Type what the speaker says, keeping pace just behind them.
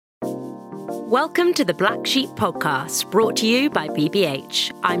Welcome to the Black Sheep Podcast, brought to you by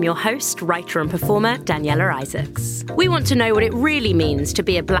BBH. I'm your host, writer and performer, Daniela Isaacs. We want to know what it really means to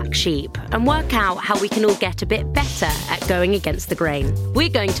be a black sheep and work out how we can all get a bit better at going against the grain. We're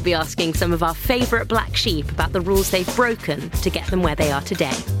going to be asking some of our favourite black sheep about the rules they've broken to get them where they are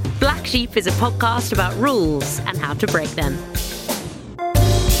today. Black Sheep is a podcast about rules and how to break them.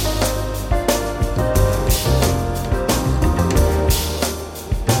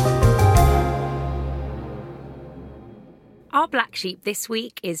 Our black sheep this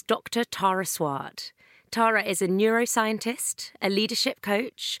week is Dr. Tara Swart. Tara is a neuroscientist, a leadership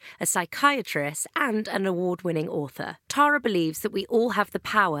coach, a psychiatrist, and an award-winning author. Tara believes that we all have the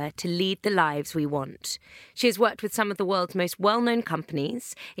power to lead the lives we want. She has worked with some of the world's most well-known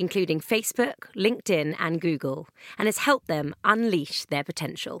companies, including Facebook, LinkedIn, and Google, and has helped them unleash their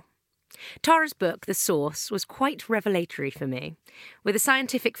potential. Tara's book, The Source, was quite revelatory for me. With a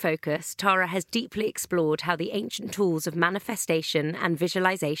scientific focus, Tara has deeply explored how the ancient tools of manifestation and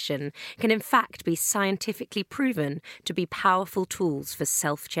visualization can in fact be scientifically proven to be powerful tools for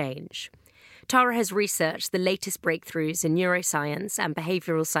self-change. Tara has researched the latest breakthroughs in neuroscience and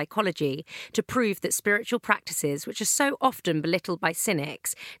behavioural psychology to prove that spiritual practices, which are so often belittled by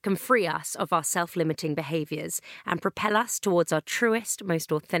cynics, can free us of our self-limiting behaviours and propel us towards our truest,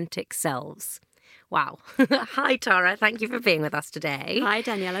 most authentic selves. Wow. Hi, Tara. Thank you for being with us today. Hi,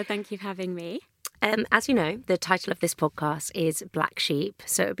 Daniela. Thank you for having me. As you know, the title of this podcast is Black Sheep,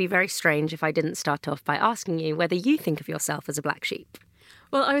 so it would be very strange if I didn't start off by asking you whether you think of yourself as a black sheep.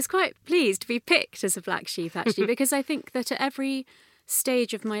 Well, I was quite pleased to be picked as a black sheep, actually, because I think that at every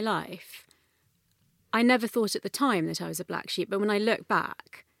stage of my life, I never thought at the time that I was a black sheep. But when I look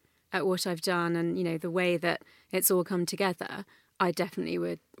back at what I've done and, you know, the way that it's all come together, I definitely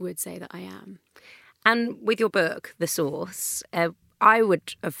would say that I am. And with your book, The Source, I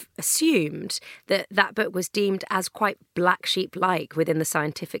would have assumed that that book was deemed as quite black sheep-like within the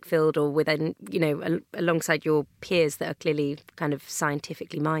scientific field or within, you know, alongside your peers that are clearly kind of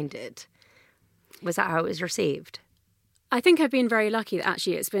scientifically minded. Was that how it was received? I think I've been very lucky that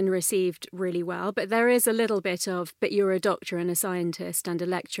actually it's been received really well, but there is a little bit of, but you're a doctor and a scientist and a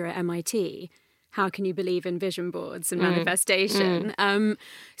lecturer at MIT. How can you believe in vision boards and manifestation?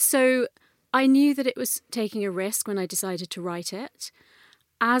 So I knew that it was taking a risk when I decided to write it.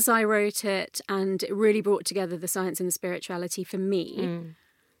 As I wrote it, and it really brought together the science and the spirituality for me,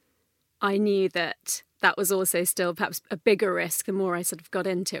 I knew that that was also still perhaps a bigger risk the more I sort of got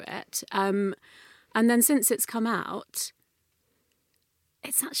into it. And then since it's come out,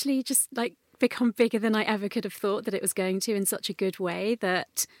 it's actually just like become bigger than I ever could have thought that it was going to in such a good way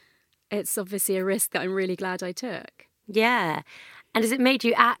that it's obviously a risk that I'm really glad I took. Yeah. And has it made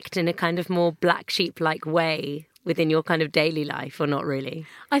you act in a kind of more black sheep-like way within your kind of daily life, or not really?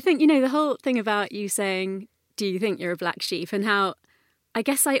 I think, you know, the whole thing about you saying, do you think you're a black sheep? And how, I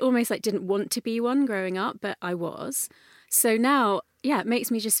guess I almost like didn't want to be one growing up, but I was. So now, yeah, it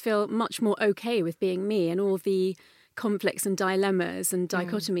makes me just feel much more okay with being me and all the conflicts and dilemmas and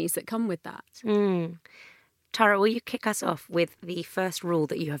dichotomies that come with that. Tara, will you kick us off with the first rule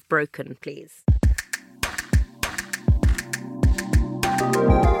that you have broken, please?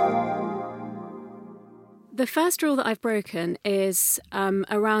 The first rule that I've broken is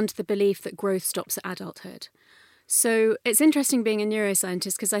around the belief that growth stops at adulthood. So it's interesting being a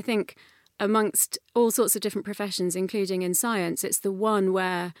neuroscientist because I think amongst all sorts of different professions, including in science, it's the one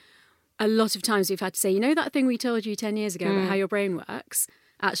where a lot of times we've had to say, you know that thing we told you 10 years ago about how your brain works?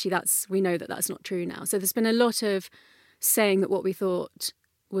 Actually, we know that that's not true now. So there's been a lot of saying that what we thought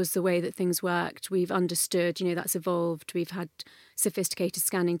was the way that things worked. We've understood, you know, that's evolved. We've had sophisticated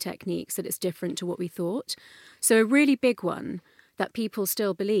scanning techniques, that it's different to what we thought. So a really big one that people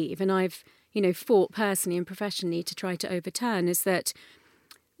still believe, and I've, you know, fought personally and professionally to try to overturn, is that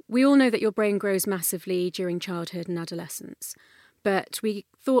we all know that your brain grows massively during childhood and adolescence. But we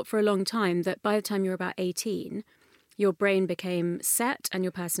thought for a long time that by the time you're about 18, your brain became set and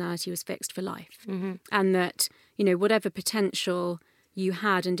your personality was fixed for life. And that, you know, whatever potential you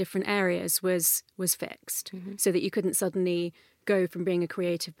had in different areas was fixed, so that you couldn't suddenly go from being a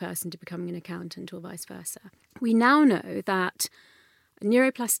creative person to becoming an accountant or vice versa. We now know that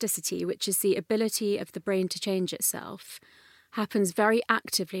neuroplasticity, which is the ability of the brain to change itself, happens very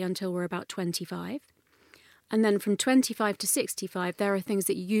actively until we're about 25. And then from 25 to 65, there are things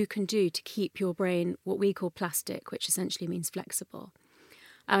that you can do to keep your brain what we call plastic, which essentially means flexible.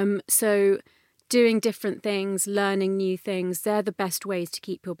 So doing different things, learning new things, they're the best ways to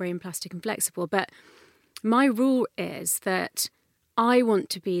keep your brain plastic and flexible. But my rule is that I want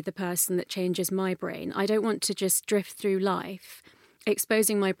to be the person that changes my brain. I don't want to just drift through life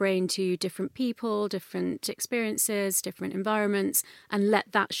exposing my brain to different people, different experiences, different environments, and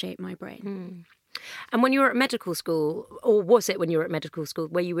let that shape my brain. And when you were at medical school, or was it when you were at medical school,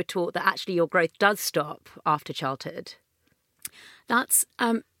 where you were taught that actually your growth does stop after childhood? That's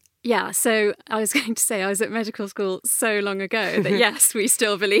yeah, so I was going to say I was at medical school so long ago that yes, we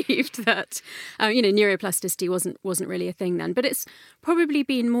still believed that neuroplasticity wasn't really a thing then, but it's probably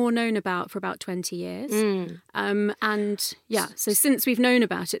been more known about for about 20 years. And yeah, so since we've known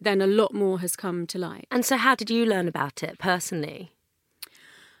about it, then a lot more has come to light. And so how did you learn about it personally?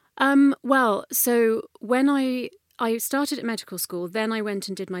 Well, so when I started at medical school, then I went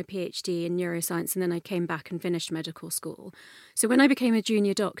and did my PhD in neuroscience, and then I came back and finished medical school. So when I became a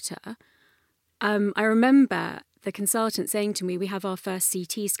junior doctor, I remember the consultant saying to me, we have our first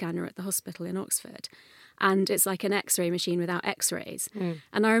CT scanner at the hospital in Oxford, and it's like an X-ray machine without X-rays.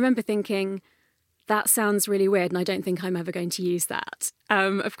 And I remember thinking, that sounds really weird, and I don't think I'm ever going to use that.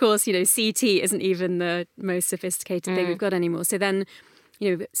 Of course, CT isn't even the most sophisticated thing we've got anymore. So then,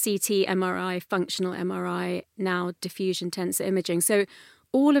 CT, MRI, functional MRI, now diffusion tensor imaging. So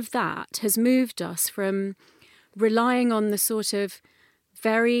all of that has moved us from relying on the sort of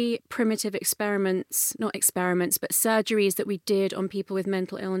very primitive not experiments, but surgeries that we did on people with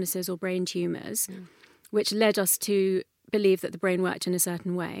mental illnesses or brain tumours, which led us to believe that the brain worked in a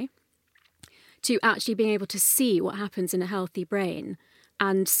certain way, to actually being able to see what happens in a healthy brain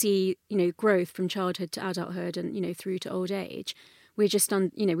and see, growth from childhood to adulthood and, through to old age. We just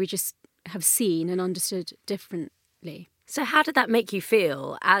have seen and understood differently. So how did that make you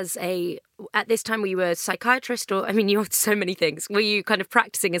feel at this time? Were you a psychiatrist, or, you're so many things. Were you kind of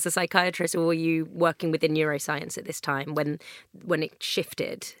practicing as a psychiatrist, or were you working within neuroscience at this time when it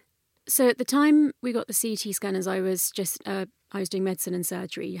shifted? So at the time we got the CT scanners, I was doing medicine and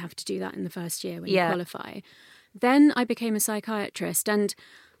surgery. You have to do that in the first year when you qualify. Then I became a psychiatrist, and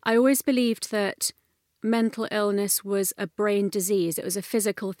I always believed that mental illness was a brain disease. It was a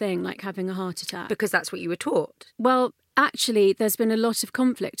physical thing, like having a heart attack. Because that's what you were taught? Well, actually, there's been a lot of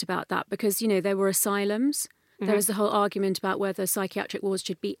conflict about that because, there were asylums. There was the whole argument about whether psychiatric wards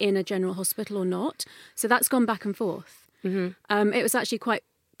should be in a general hospital or not. So that's gone back and forth. It was actually quite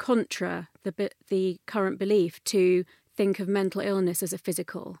contra the current belief to think of mental illness as a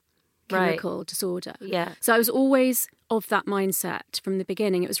physical chemical disorder. Yeah. So I was always of that mindset from the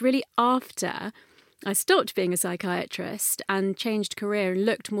beginning. It was really after I stopped being a psychiatrist and changed career and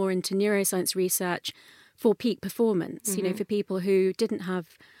looked more into neuroscience research for peak performance, for people who didn't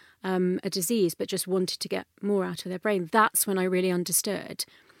have a disease but just wanted to get more out of their brain. That's when I really understood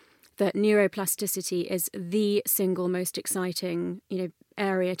that neuroplasticity is the single most exciting,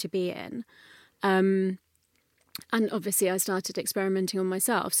 area to be in. And obviously I started experimenting on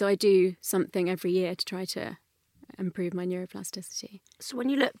myself. So I do something every year to try to improve my neuroplasticity. So when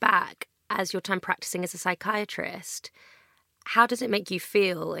you look back as your time practicing as a psychiatrist, how does it make you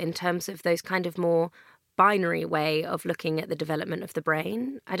feel in terms of those kind of more binary way of looking at the development of the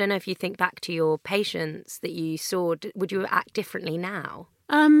brain? I don't know if you think back to your patients that you saw, would you act differently now?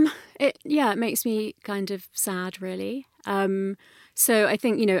 It makes me kind of sad, really. So I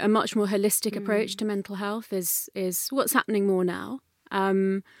think, a much more holistic approach to mental health is what's happening more now.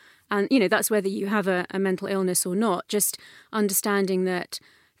 And, that's whether you have a mental illness or not, just understanding that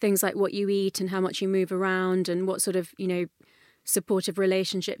things like what you eat and how much you move around and what sort of, supportive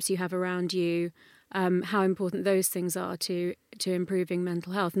relationships you have around you, how important those things are to improving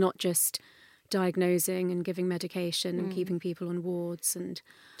mental health, not just diagnosing and giving medication and keeping people on wards. And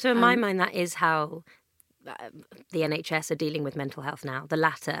so in my mind, that is how the NHS are dealing with mental health now, the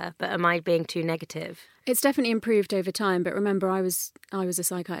latter. But am I being too negative? It's definitely improved over time. But remember, I was a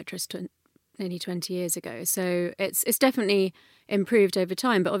psychiatrist nearly 20 years ago. So it's definitely improved over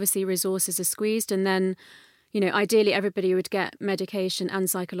time. But obviously resources are squeezed. And then, ideally everybody would get medication and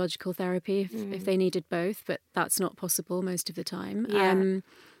psychological therapy if they needed both. But that's not possible most of the time. Yeah.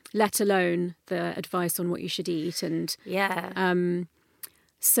 Let alone the advice on what you should eat. And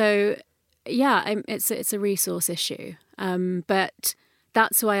it's a resource issue. But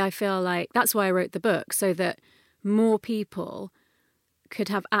that's why I feel like that's why I wrote the book, so that more people could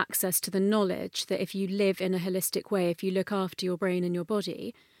have access to the knowledge that if you live in a holistic way, if you look after your brain and your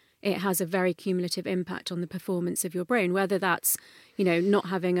body, it has a very cumulative impact on the performance of your brain, whether that's, not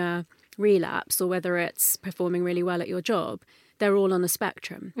having a relapse or whether it's performing really well at your job. They're all on a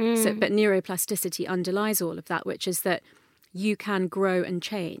spectrum. But neuroplasticity underlies all of that, which is that you can grow and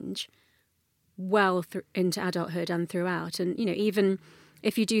change well into adulthood and throughout. And, even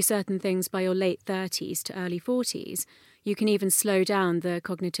if you do certain things by your late 30s to early 40s, you can even slow down the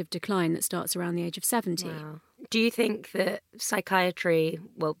cognitive decline that starts around the age of 70. Wow. Do you think that psychiatry,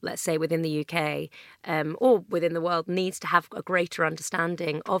 well, let's say within the UK or within the world, needs to have a greater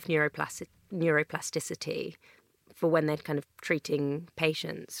understanding of neuroplasticity for when they're kind of treating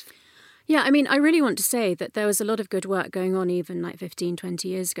patients? Yeah, I mean, I really want to say that there was a lot of good work going on even like 15, 20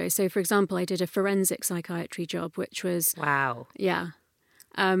 years ago. So, for example, I did a forensic psychiatry job, which was... Wow. Yeah.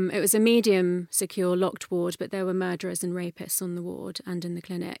 It was a medium secure locked ward, but there were murderers and rapists on the ward and in the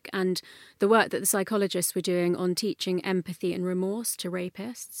clinic. And the work that the psychologists were doing on teaching empathy and remorse to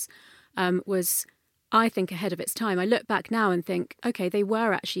rapists was, I think, ahead of its time. I look back now and think, okay, they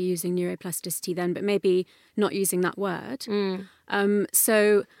were actually using neuroplasticity then, but maybe not using that word.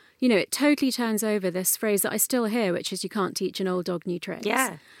 So, you know, it totally turns over this phrase that I still hear, which is you can't teach an old dog new tricks.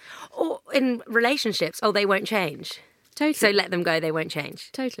 Yeah. Or in relationships, they won't change. Totally. So let them go, they won't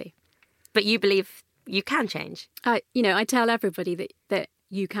change. Totally. But you believe you can change? I tell everybody that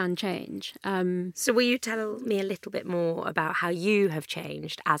you can change. So will you tell me a little bit more about how you have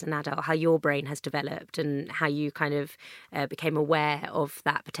changed as an adult, how your brain has developed and how you kind of became aware of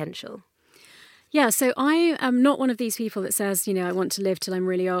that potential? Yeah, so I am not one of these people that says, I want to live till I'm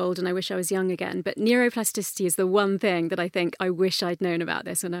really old and I wish I was young again. But neuroplasticity is the one thing that I think I wish I'd known about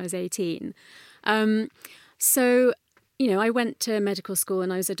this when I was 18. So, I went to medical school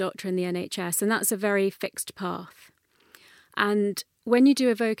and I was a doctor in the NHS, and that's a very fixed path. And when you do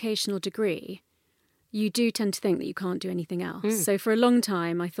a vocational degree, you do tend to think that you can't do anything else. So for a long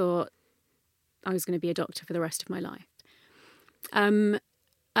time, I thought I was going to be a doctor for the rest of my life.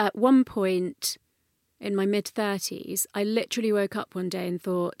 At one point in my mid-30s, I literally woke up one day and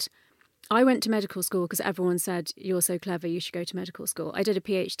thought, I went to medical school because everyone said, you're so clever, you should go to medical school. I did a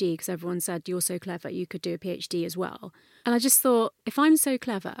PhD because everyone said, you're so clever, you could do a PhD as well. And I just thought, if I'm so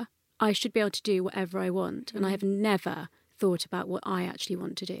clever, I should be able to do whatever I want. And I have never thought about what I actually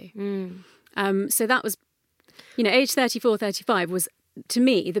want to do. So that was, age 34, 35 was, to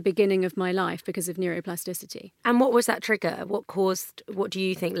me, the beginning of my life because of neuroplasticity. And what was that trigger? What do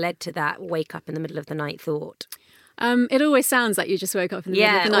you think led to that wake up in the middle of the night thought? It always sounds like you just woke up in the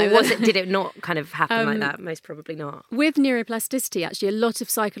middle of the night. Or did it not kind of happen like that? Most probably not. With neuroplasticity, actually, a lot of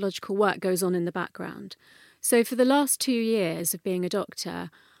psychological work goes on in the background. So for the last 2 years of being a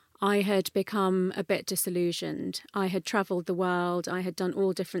doctor, I had become a bit disillusioned. I had travelled the world. I had done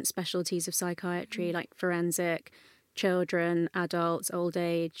all different specialties of psychiatry, like forensic, children, adults, old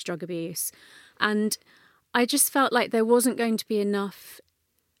age, drug abuse. And I just felt like there wasn't going to be enough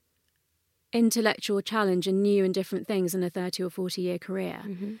intellectual challenge and new and different things in a 30 or 40 year career.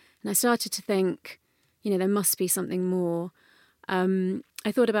 And I started to think, there must be something more.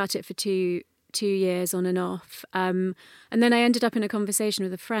 I thought about it for two years on and off. And then I ended up in a conversation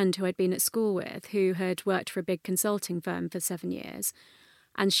with a friend who I'd been at school with, who had worked for a big consulting firm for 7 years.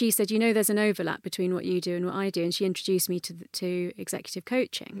 And she said, there's an overlap between what you do and what I do. And she introduced me to executive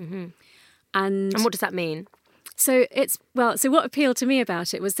coaching. And what does that mean? So what appealed to me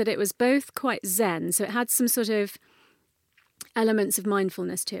about it was that it was both quite zen. So it had some sort of elements of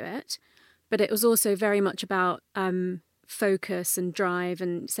mindfulness to it, but it was also very much about focus and drive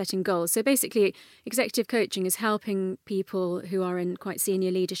and setting goals. So basically, executive coaching is helping people who are in quite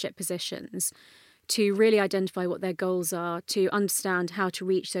senior leadership positions to really identify what their goals are, to understand how to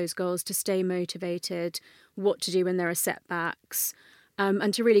reach those goals, to stay motivated, what to do when there are setbacks,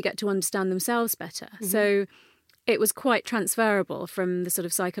 and to really get to understand themselves better. So it was quite transferable from the sort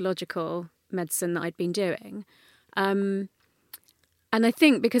of psychological medicine that I'd been doing. And I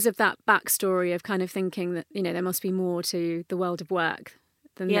think because of that backstory of kind of thinking that, there must be more to the world of work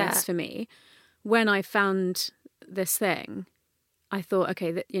than this for me, when I found this thing, I thought,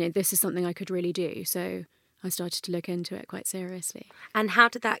 okay, this is something I could really do. So I started to look into it quite seriously. And how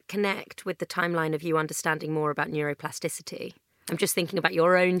did that connect with the timeline of you understanding more about neuroplasticity? I'm just thinking about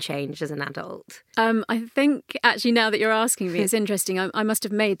your own change as an adult. I think, actually, now that you're asking me, it's interesting. I must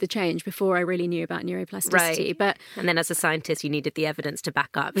have made the change before I really knew about neuroplasticity. Right. And then as a scientist, you needed the evidence to back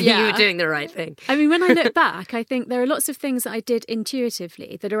up that you were doing the right thing. I mean, when I look back, I think there are lots of things that I did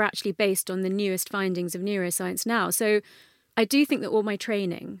intuitively that are actually based on the newest findings of neuroscience now. So I do think that all my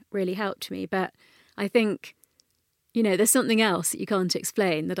training really helped me. But I think, there's something else that you can't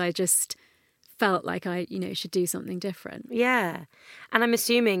explain that I just felt like I, should do something different. Yeah. And I'm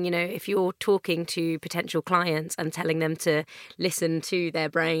assuming, if you're talking to potential clients and telling them to listen to their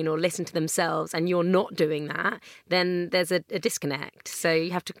brain or listen to themselves and you're not doing that, then there's a disconnect. So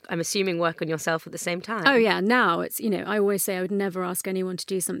you have to, I'm assuming, work on yourself at the same time. Oh, yeah. Now it's, I always say I would never ask anyone to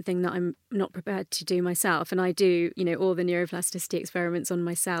do something that I'm not prepared to do myself. And I do, all the neuroplasticity experiments on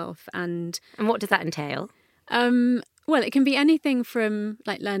myself. And what does that entail? Well, it can be anything from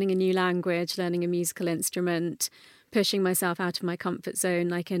like learning a new language, learning a musical instrument, pushing myself out of my comfort zone,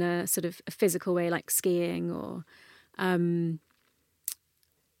 like in a sort of a physical way, like skiing or, I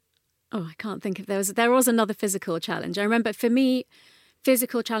can't think if there was another physical challenge. I remember for me,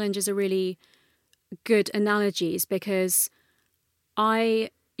 physical challenges are really good analogies because I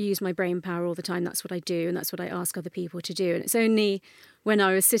use my brain power all the time. That's what I do, and that's what I ask other people to do. And it's only when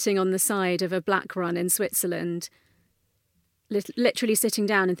I was sitting on the side of a black run in Switzerland, literally sitting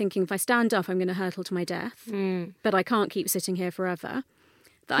down and thinking, if I stand up, I'm going to hurtle to my death, but I can't keep sitting here forever,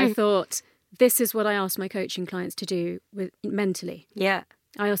 that I thought, this is what I ask my coaching clients to do mentally. Yeah.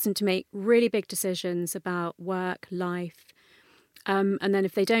 I ask them to make really big decisions about work, life, and then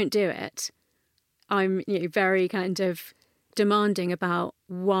if they don't do it, I'm very kind of demanding about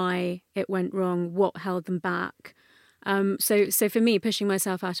why it went wrong, what held them back. So for me, pushing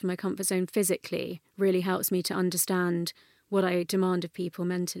myself out of my comfort zone physically really helps me to understand what I demand of people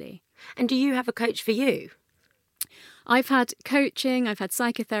mentally. And do you have a coach for you? I've had coaching, I've had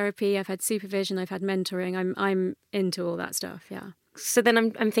psychotherapy, I've had supervision, I've had mentoring. I'm into all that stuff, yeah. So then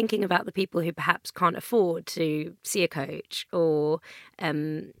I'm thinking about the people who perhaps can't afford to see a coach or,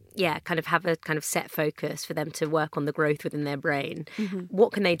 kind of have a kind of set focus for them to work on the growth within their brain. Mm-hmm.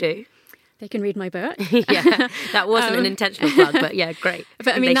 What can they do? They can read my book. Yeah, that wasn't an intentional plug, but yeah, great. But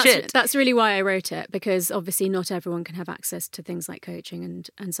I mean, that's really why I wrote it, because obviously not everyone can have access to things like coaching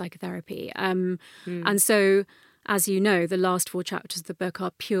and psychotherapy. And so, as you know, the last 4 chapters of the book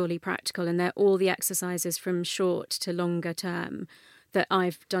are purely practical, and they're all the exercises from short to longer term that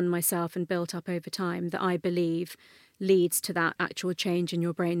I've done myself and built up over time that I believe leads to that actual change in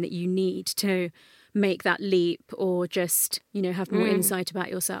your brain that you need to make that leap or just, have more insight about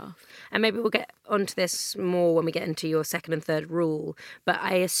yourself. And maybe we'll get onto this more when we get into your second and third rule. But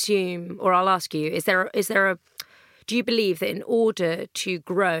I assume, or I'll ask you, do you believe that in order to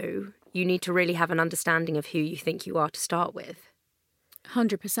grow, you need to really have an understanding of who you think you are to start with?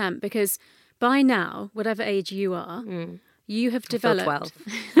 100%, because by now, whatever age you are, you have developed... I feel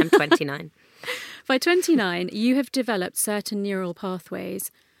 12. I'm 29. By 29, you have developed certain neural pathways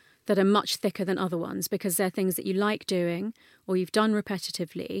that are much thicker than other ones because they're things that you like doing or you've done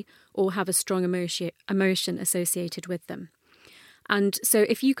repetitively or have a strong emotion associated with them. And so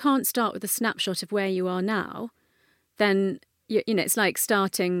if you can't start with a snapshot of where you are now, then, it's like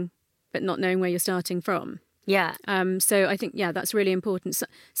starting but not knowing where you're starting from. Yeah. So I think, that's really important. So,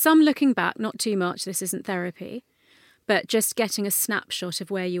 some looking back, not too much, this isn't therapy, but just getting a snapshot of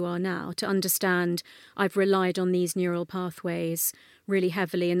where you are now to understand I've relied on these neural pathways really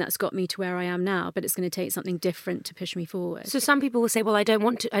heavily and that's got me to where I am now, but it's going to take something different to push me forward. So some people will say, well, I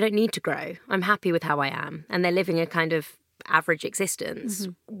don't need to grow. I'm happy with how I am. And they're living a kind of average existence.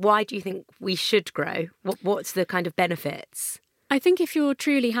 Mm-hmm. Why do you think we should grow? What's the kind of benefits? I think if you're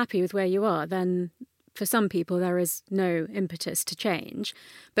truly happy with where you are, then for some people there is no impetus to change.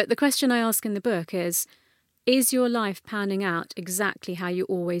 But the question I ask in the book is your life panning out exactly how you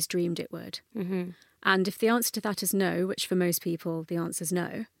always dreamed it would? Mm-hmm. And if the answer to that is no, which for most people the answer is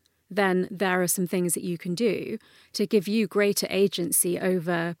no, then there are some things that you can do to give you greater agency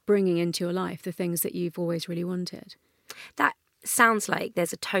over bringing into your life the things that you've always really wanted. That sounds like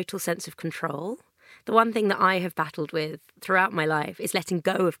there's a total sense of control. The one thing that I have battled with throughout my life is letting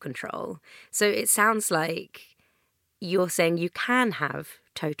go of control. So it sounds like you're saying you can have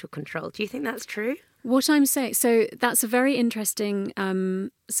total control. Do you think that's true? What I'm saying, so that's a very interesting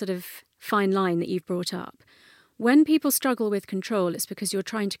sort of fine line that you've brought up. When people struggle with control, it's because you're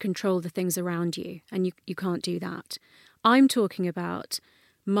trying to control the things around you, and you can't do that. I'm talking about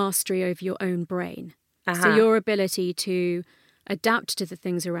mastery over your own brain. Uh-huh. So your ability to adapt to the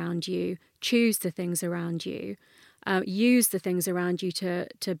things around you, choose the things around you, use the things around you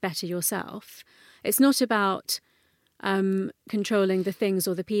to better yourself. It's not about controlling the things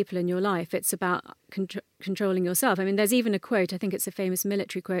or the people in your life. It's about controlling yourself. I mean, there's even a quote, I think it's a famous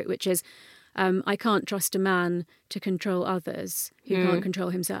military quote, which is, I can't trust a man to control others who can't control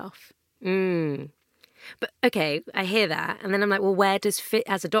himself. But okay, I hear that. And then I'm like, well,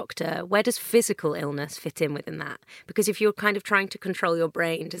 as a doctor, where does physical illness fit in within that? Because if you're kind of trying to control your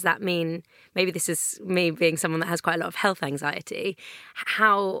brain, does that mean, maybe this is me being someone that has quite a lot of health anxiety,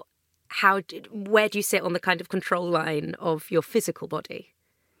 where do you sit on the kind of control line of your physical body?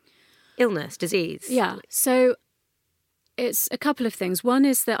 Illness, disease? Yeah, so it's a couple of things. One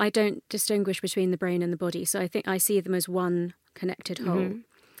is that I don't distinguish between the brain and the body. So I think I see them as one connected whole. Mm-hmm.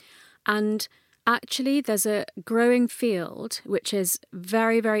 And actually, there's a growing field, which is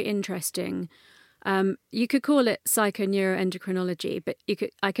very, very interesting, You could call it psychoneuroendocrinology, but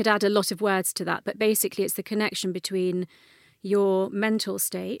I could add a lot of words to that. But basically, it's the connection between your mental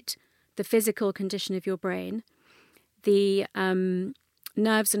state, the physical condition of your brain, the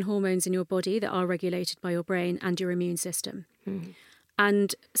nerves and hormones in your body that are regulated by your brain, and your immune system.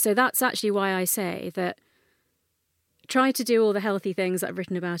 And so that's actually why I say that try to do all the healthy things that I've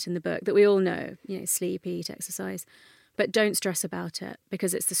written about in the book that we all know, sleep, eat, exercise, but don't stress about it,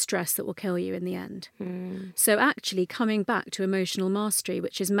 because it's the stress that will kill you in the end. So actually coming back to emotional mastery,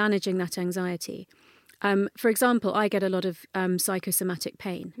 which is managing that anxiety. For example, I get a lot of psychosomatic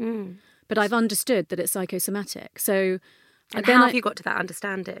pain, but I've understood that it's psychosomatic. So, and how have you got to that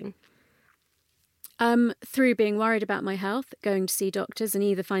understanding? Through being worried about my health, going to see doctors and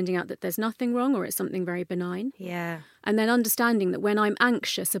either finding out that there's nothing wrong or it's something very benign. Yeah. And then understanding that when I'm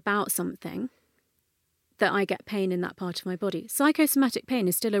anxious about something, that I get pain in that part of my body. Psychosomatic pain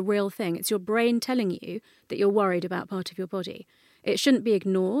is still a real thing. It's your brain telling you that you're worried about part of your body. It shouldn't be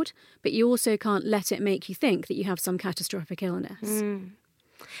ignored, but you also can't let it make you think that you have some catastrophic illness.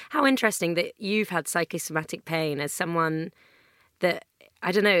 How interesting that you've had psychosomatic pain as someone that,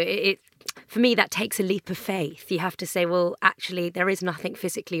 I don't know, for me that takes a leap of faith. You have to say, well, actually there is nothing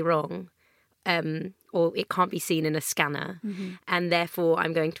physically wrong, or it can't be seen in a scanner, and therefore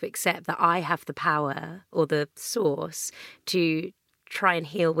I'm going to accept that I have the power or the source to try and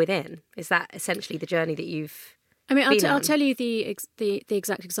heal within. Is that essentially the journey that you've I'll tell you the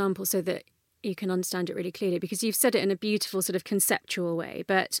exact example so that you can understand it really clearly, because you've said it in a beautiful sort of conceptual way.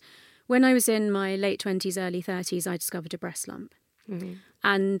 But when I was in my late 20s, early 30s, I discovered a breast lump.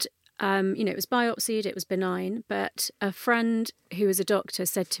 And, it was biopsied, it was benign. But a friend who was a doctor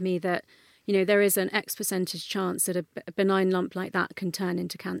said to me that, there is an X percentage chance that a benign lump like that can turn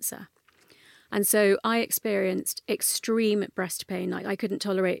into cancer. And so I experienced extreme breast pain. Like I couldn't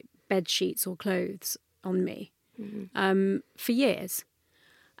tolerate bed sheets or clothes on me for years.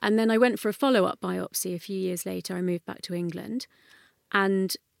 And then I went for a follow-up biopsy a few years later. I moved back to England.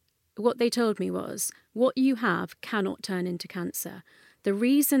 And what they told me was, what you have cannot turn into cancer. The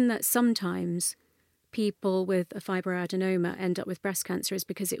reason that sometimes people with a fibroadenoma end up with breast cancer is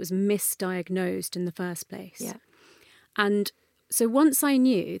because it was misdiagnosed in the first place. Yeah. And so once I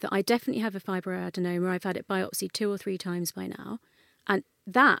knew that I definitely have a fibroadenoma, I've had it biopsied 2 or 3 times by now, and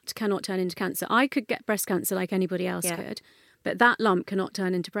that cannot turn into cancer. I could get breast cancer like anybody else could, but that lump cannot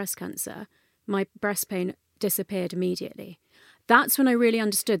turn into breast cancer. My breast pain disappeared immediately. That's when I really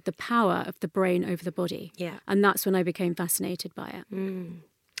understood the power of the brain over the body. Yeah. And that's when I became fascinated by it.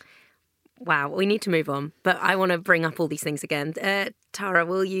 Wow, we need to move on, but I want to bring up all these things again. Tara,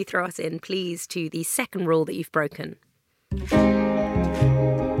 will you throw us in, please, to the second rule that you've broken?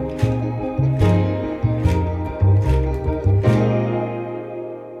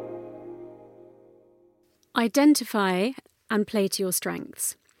 Identify and play to your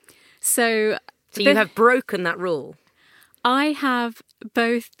strengths. So you have broken that rule? I have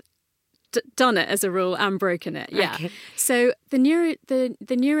both done it as a rule and broken it. Yeah. Okay. So the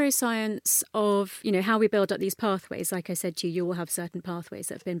neuroscience of how we build up these pathways, like I said to you, you will have certain pathways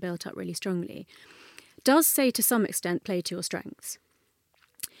that have been built up really strongly, does say to some extent play to your strengths.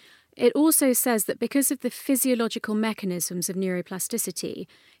 It also says that because of the physiological mechanisms of neuroplasticity,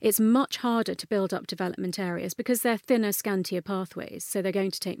 it's much harder to build up development areas because they're thinner, scantier pathways, so they're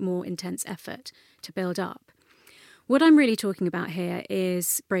going to take more intense effort to build up. What I'm really talking about here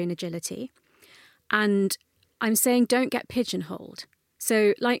is brain agility. And I'm saying don't get pigeonholed.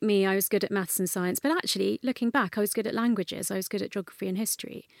 So like me, I was good at maths and science, but actually, looking back, I was good at languages. I was good at geography and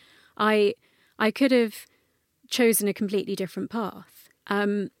history. I could have chosen a completely different path.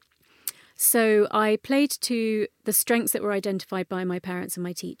 So I played to the strengths that were identified by my parents and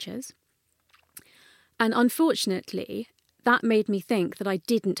my teachers. And unfortunately, that made me think that I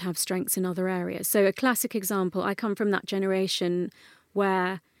didn't have strengths in other areas. So a classic example, I come from that generation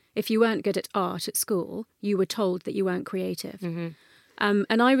where if you weren't good at art at school, you were told that you weren't creative.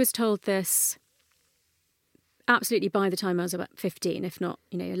 And I was told this absolutely by the time I was about 15, if not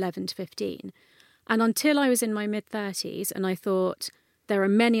 11 to 15. And until I was in my mid-30s and I thought, there are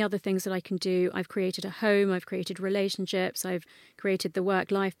many other things that I can do. I've created a home, I've created relationships, I've created the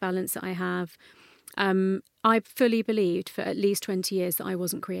work-life balance that I have. I fully believed for at least 20 years that I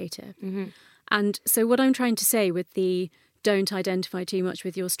wasn't creative. And so what I'm trying to say with the don't identify too much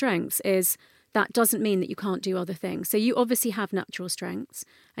with your strengths is that doesn't mean that you can't do other things. So you obviously have natural strengths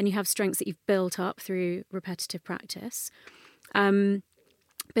and you have strengths that you've built up through repetitive practice. But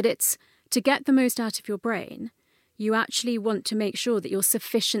it's to get the most out of your brain, you actually want to make sure that you're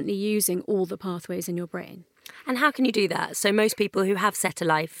sufficiently using all the pathways in your brain. And how can you do that? So most people who have set a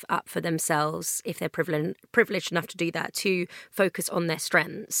life up for themselves, if they're privileged enough to do that, to focus on their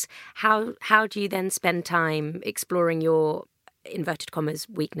strengths, how do you then spend time exploring your, inverted commas,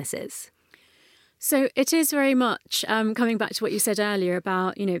 weaknesses? So it is very much coming back to what you said earlier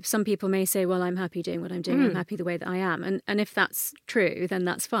about, some people may say, well, I'm happy doing what I'm doing. I'm happy the way that I am. And if that's true, then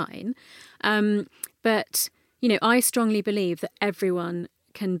that's fine. But, I strongly believe that everyone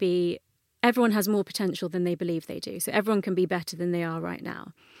has more potential than they believe they do. So everyone can be better than they are right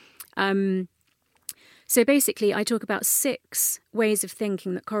now. So basically, I talk about 6 ways of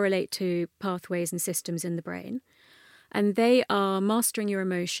thinking that correlate to pathways and systems in the brain. And they are mastering your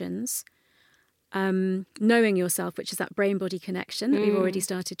emotions, knowing yourself, which is that brain-body connection that we've already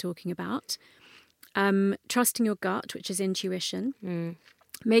started talking about, trusting your gut, which is intuition,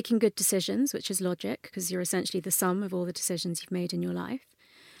 making good decisions, which is logic, because you're essentially the sum of all the decisions you've made in your life,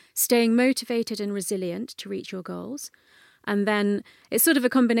 staying motivated and resilient to reach your goals, and then it's sort of a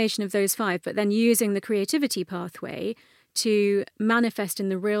combination of those 5, but then using the creativity pathway to manifest in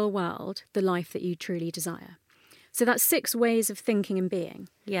the real world the life that you truly desire. So that's 6 ways of thinking and being.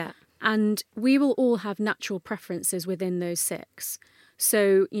 Yeah. And we will all have natural preferences within those 6.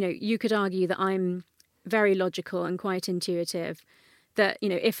 So, you could argue that I'm very logical and quite intuitive, that,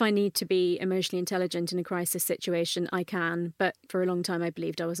 if I need to be emotionally intelligent in a crisis situation, I can. But for a long time, I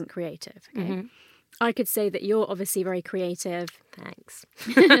believed I wasn't creative. Okay? Mm-hmm. I could say that you're obviously very creative. Thanks.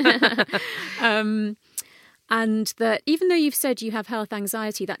 And that even though you've said you have health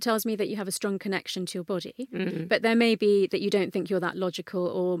anxiety, that tells me that you have a strong connection to your body. Mm-hmm. But there may be that you don't think you're that logical,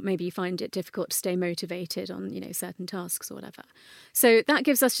 or maybe you find it difficult to stay motivated on, certain tasks or whatever. So that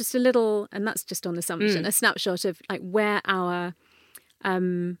gives us just a little, and that's just on assumption, a snapshot of like where our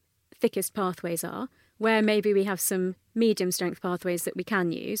thickest pathways are, where maybe we have some medium strength pathways that we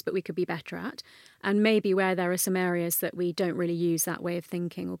can use, but we could be better at, and maybe where there are some areas that we don't really use that way of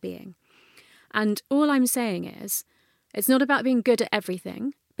thinking or being. And all I'm saying is, it's not about being good at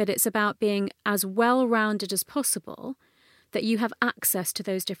everything, but it's about being as well-rounded as possible, that you have access to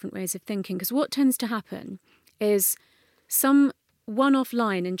those different ways of thinking. Because what tends to happen is some one-off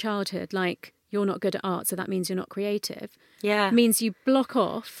line in childhood, like, you're not good at art, so that means you're not creative, means you block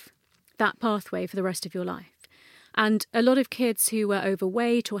off that pathway for the rest of your life. And a lot of kids who were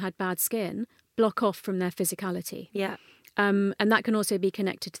overweight or had bad skin block off from their physicality. Yeah. And that can also be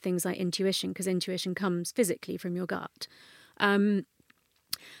connected to things like intuition, because intuition comes physically from your gut. And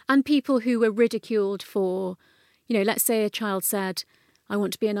people who were ridiculed for, let's say a child said, I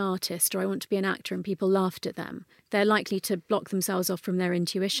want to be an artist or I want to be an actor, and people laughed at them. They're likely to block themselves off from their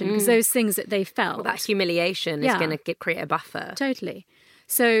intuition, because those things that they felt. Well, that humiliation is going to create a buffer. Totally.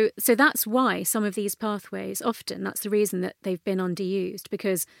 So that's why some of these pathways, often that's the reason that they've been underused,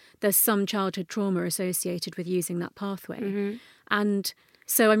 because there's some childhood trauma associated with using that pathway. Mm-hmm. And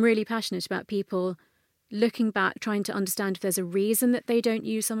so I'm really passionate about people looking back, trying to understand if there's a reason that they don't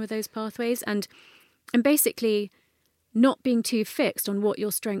use some of those pathways, and basically not being too fixed on what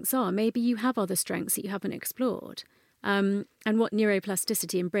your strengths are. Maybe you have other strengths that you haven't explored. And what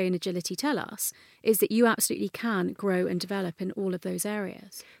neuroplasticity and brain agility tell us is that you absolutely can grow and develop in all of those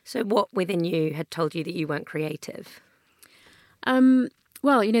areas. So what within you had told you that you weren't creative? Well,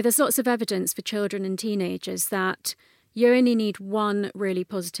 there's lots of evidence for children and teenagers that you only need one really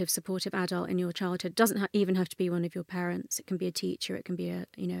positive, supportive adult in your childhood. It doesn't even have to be one of your parents. It can be a teacher. It can be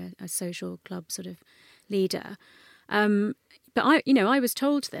a social club sort of leader. But I was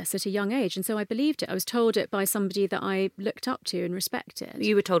told this at a young age, and so I believed it. I was told it by somebody that I looked up to and respected.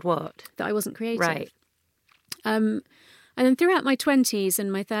 You were told what? That I wasn't creative. Right. And then throughout my 20s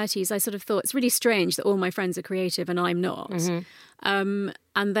and my 30s, I sort of thought it's really strange that all my friends are creative and I'm not. Mm-hmm.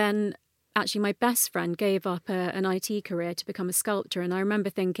 And then actually my best friend gave up an IT career to become a sculptor, and I remember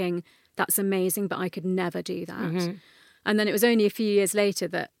thinking, that's amazing, but I could never do that. Mm-hmm. And then it was only a few years later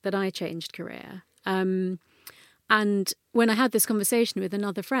that I changed career. And when I had this conversation with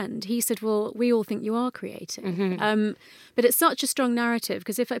another friend, he said, well, we all think you are creative. Mm-hmm. But it's such a strong narrative,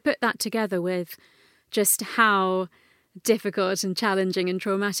 because if I put that together with just how difficult and challenging and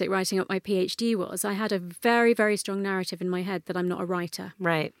traumatic writing up my PhD was, I had a very, very strong narrative in my head that I'm not a writer.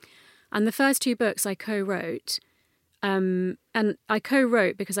 Right. And the first 2 books I co-wrote, and I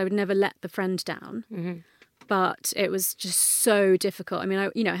co-wrote because I would never let the friend down. Mm-hmm. But it was just so difficult. I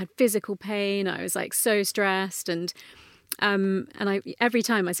mean, I had physical pain. I was like so stressed, and I every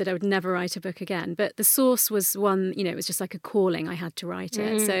time I said I would never write a book again. But the source was one, it was just like a calling. I had to write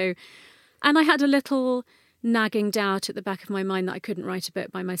it. So, and I had a little nagging doubt at the back of my mind that I couldn't write a book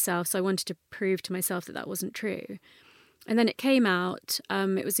by myself. So I wanted to prove to myself that wasn't true. And then it came out.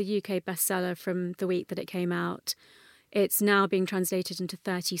 It was a UK bestseller from the week that it came out. It's now being translated into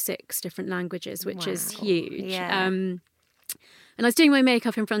 36 different languages, which is huge. Yeah. And I was doing my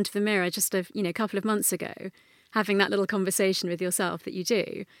makeup in front of the mirror just a couple of months ago, having that little conversation with yourself that you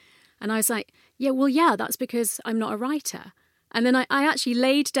do. And I was like, yeah, that's because I'm not a writer. And then I actually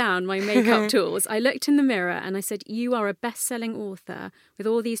laid down my makeup tools. I looked in the mirror and I said, you are a best-selling author with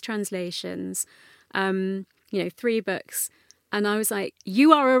all these translations, 3 books. And I was like,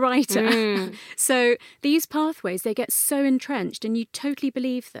 you are a writer. So these pathways, they get so entrenched and you totally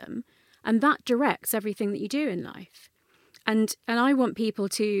believe them. And that directs everything that you do in life. And I want people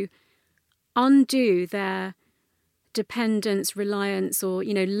to undo their dependence, reliance, or,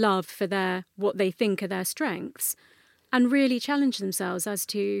 love for what they think are their strengths, and really challenge themselves as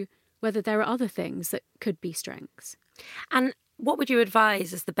to whether there are other things that could be strengths. And what would you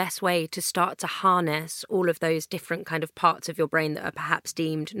advise as the best way to start to harness all of those different kind of parts of your brain that are perhaps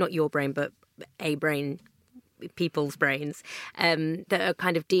deemed, not your brain, but a brain, people's brains, that are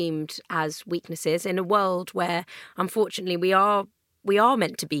kind of deemed as weaknesses in a world where, unfortunately, we are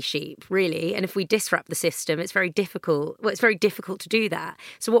meant to be sheep, really. And if we disrupt the system, it's very difficult. Well, it's very difficult to do that.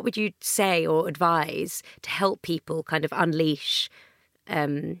 So what would you say or advise to help people kind of unleash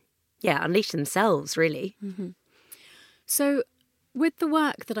themselves, really? Mm-hmm. So with the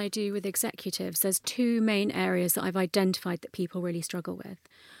work that I do with executives, there's 2 main areas that I've identified that people really struggle with.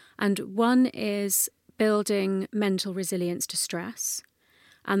 And one is building mental resilience to stress.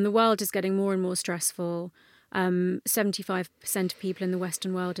 And the world is getting more and more stressful. 75% of people in the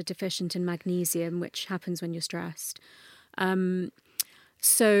Western world are deficient in magnesium, which happens when you're stressed.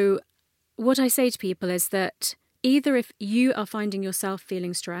 So what I say to people is that either if you are finding yourself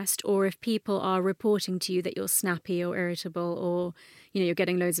feeling stressed, or if people are reporting to you that you're snappy or irritable, or, you're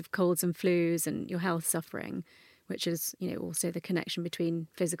getting loads of colds and flus and your health suffering, which is, also the connection between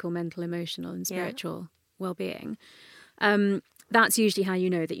physical, mental, emotional and spiritual well-being, that's usually how you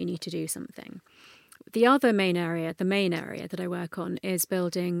know that you need to do something. The main area that I work on is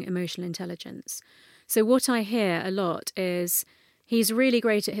building emotional intelligence. So what I hear a lot is he's really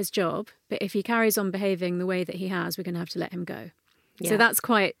great at his job, but if he carries on behaving the way that he has, we're going to have to let him go. Yeah. So that's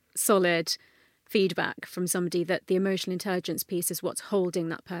quite solid feedback from somebody that the emotional intelligence piece is what's holding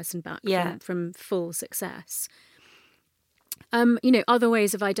that person back from full success. Other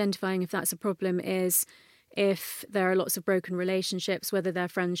ways of identifying if that's a problem is if there are lots of broken relationships, whether they're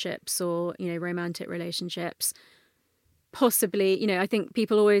friendships or, romantic relationships. Possibly, I think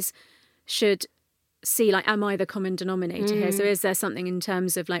people always should see, am I the common denominator here? So is there something in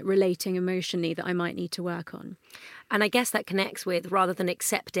terms of relating emotionally that I might need to work on? And I guess that connects with, rather than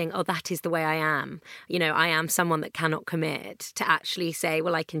accepting, that is the way I am, I am someone that cannot commit, to actually say,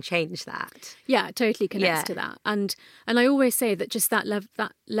 well, I can change that. Yeah, it totally connects to that. And I always say that just that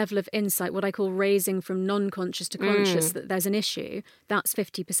level of insight, what I call raising from non-conscious to conscious, that there's an issue, that's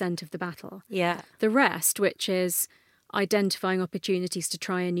 50% of the battle. Yeah. The rest, which is identifying opportunities to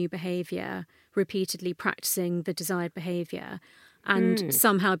try a new behaviour, repeatedly practicing the desired behaviour, and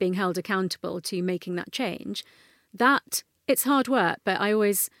somehow being held accountable to making that change, that it's hard work, but I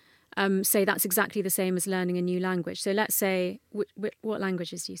always say that's exactly the same as learning a new language. So let's say, what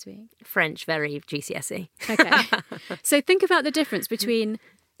languages do you speak? French, very GCSE. Okay. So think about the difference between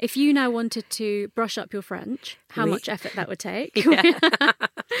if you now wanted to brush up your French, how much effort that would take.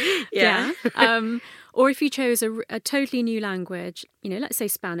 Yeah. Or if you chose a totally new language, let's say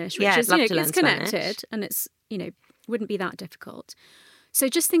Spanish, which is, it's connected Spanish. And it's, wouldn't be that difficult. So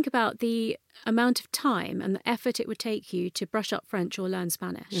just think about the amount of time and the effort it would take you to brush up French or learn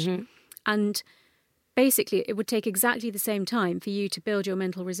Spanish. And basically, it would take exactly the same time for you to build your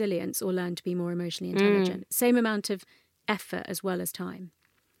mental resilience or learn to be more emotionally intelligent. Same amount of effort as well as time.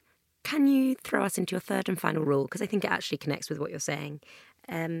 Can you throw us into your third and final rule? Because I think it actually connects with what you're saying.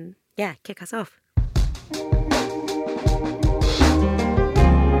 Kick us off.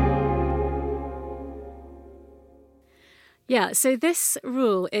 Yeah, so this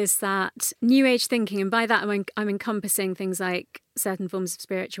rule is that New Age thinking, and by that I'm encompassing things like certain forms of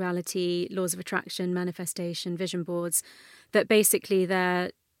spirituality, laws of attraction, manifestation, vision boards, that basically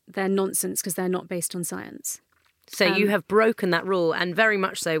they're nonsense because they're not based on science. So you have broken that rule, and very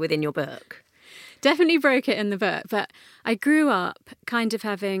much so within your book. Definitely broke it in the book, but I grew up kind of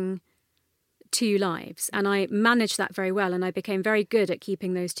having 2 lives, and I managed that very well, and I became very good at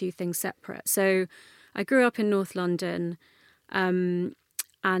keeping those 2 things separate. So I grew up in North London, and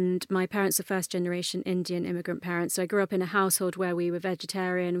my parents are first-generation Indian immigrant parents, so I grew up in a household where we were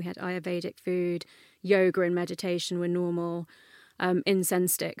vegetarian, we had Ayurvedic food, yoga and meditation were normal.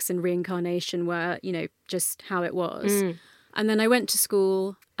 incense sticks and reincarnation were, just how it was. And then I went to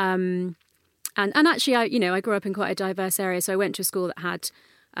school, and actually, I grew up in quite a diverse area. So I went to a school that had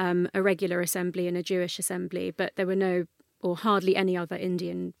a regular assembly and a Jewish assembly, but there were no or hardly any other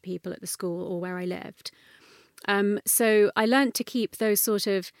Indian people at the school or where I lived. So I learnt to keep those sort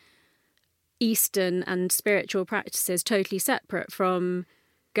of Eastern and spiritual practices totally separate from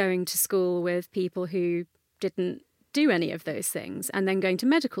going to school with people who didn't do any of those things, and then going to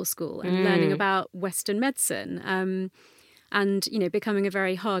medical school and learning about Western medicine, and, becoming a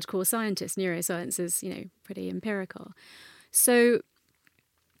very hardcore scientist. Neuroscience is, pretty empirical. So,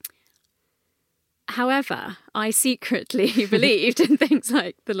 however, I secretly believed in things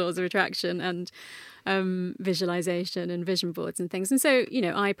like the laws of attraction and visualization and vision boards and things. And so,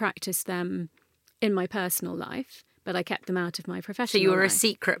 I practiced them in my personal life, but I kept them out of my professional life. So you were a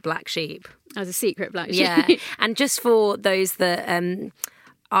secret black sheep. I was a secret black sheep. Yeah. And just for those that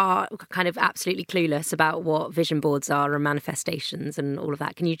are kind of absolutely clueless about what vision boards are and manifestations and all of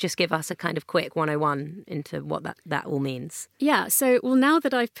that, can you just give us a kind of quick 101 into what that all means? Yeah. So, now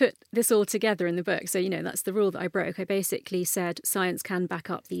that I've put this all together in the book, so, that's the rule that I broke. I basically said science can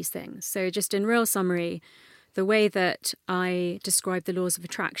back up these things. So just in real summary, the way that I describe the laws of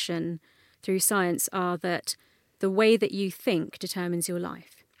attraction through science are that the way that you think determines your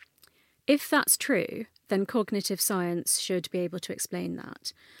life. If that's true, then cognitive science should be able to explain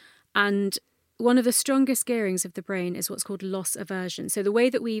that. And one of the strongest gearings of the brain is what's called loss aversion. So the way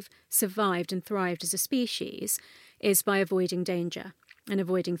that we've survived and thrived as a species is by avoiding danger and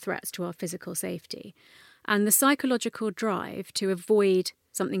avoiding threats to our physical safety. And the psychological drive to avoid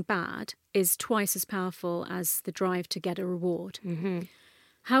something bad is twice as powerful as the drive to get a reward. Mm-hmm.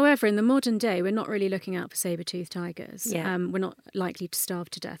 However, in the modern day, we're not really looking out for saber-toothed tigers. Yeah. We're not likely to starve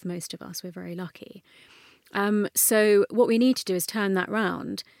to death, most of us. We're very lucky. So what we need to do is turn that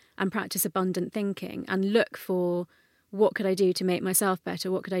round and practice abundant thinking and look for, what could I do to make myself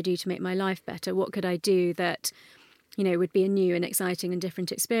better? What could I do to make my life better? What could I do that, would be a new and exciting and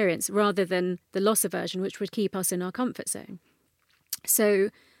different experience, rather than the loss aversion, which would keep us in our comfort zone. So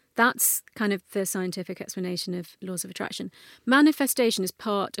that's kind of the scientific explanation of laws of attraction. Manifestation is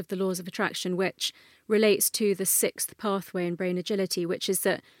part of the laws of attraction, which relates to the sixth pathway in brain agility, which is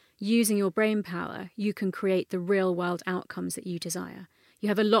that using your brain power, you can create the real world outcomes that you desire. You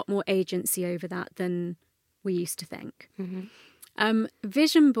have a lot more agency over that than we used to think. Mm-hmm.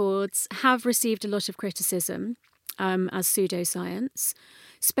 Vision boards have received a lot of criticism as pseudoscience,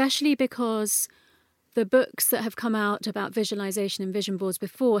 especially because the books that have come out about visualization and vision boards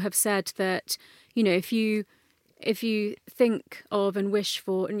before have said that, if you think of and wish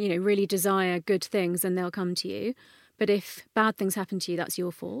for and, really desire good things, then they'll come to you. But if bad things happen to you, that's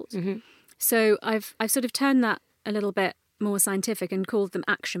your fault. Mm-hmm. So I've sort of turned that a little bit more scientific and called them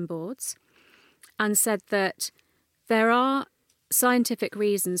action boards, and said that there are scientific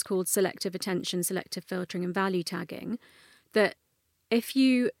reasons called selective attention, selective filtering and value tagging, that if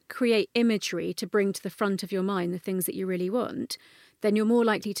you create imagery to bring to the front of your mind the things that you really want, then you're more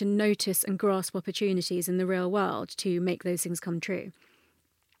likely to notice and grasp opportunities in the real world to make those things come true.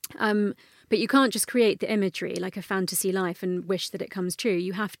 But you can't just create the imagery like a fantasy life and wish that it comes true.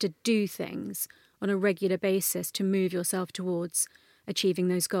 You have to do things on a regular basis to move yourself towards achieving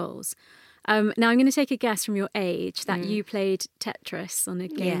those goals. Now, I'm going to take a guess from your age that you played Tetris on a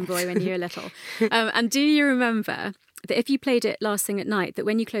Game Boy when you were little. And do you remember that if you played it last thing at night, that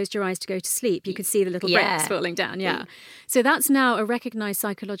when you closed your eyes to go to sleep, you could see the little bricks falling down? Yeah. So that's now a recognised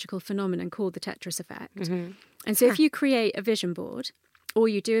psychological phenomenon called the Tetris effect. Mm-hmm. And so if you create a vision board or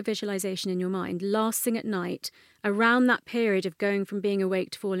you do a visualisation in your mind, last thing at night, around that period of going from being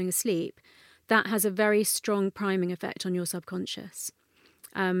awake to falling asleep, that has a very strong priming effect on your subconscious.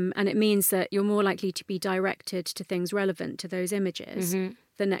 And it means that you're more likely to be directed to things relevant to those images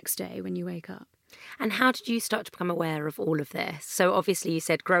the next day when you wake up. And how did you start to become aware of all of this? So obviously you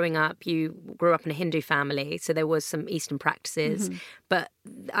said growing up, you grew up in a Hindu family, so there was some Eastern practices, but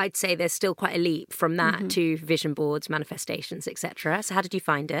I'd say there's still quite a leap from that to vision boards, manifestations, etc. So how did you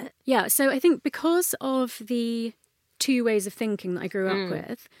find it? Yeah, so I think because of the two ways of thinking that I grew up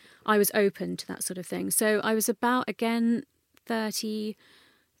with, I was open to that sort of thing. So I was about, again, 30,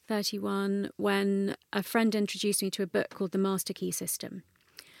 31, when a friend introduced me to a book called The Master Key System.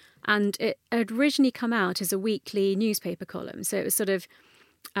 And it had originally come out as a weekly newspaper column. So it was sort of,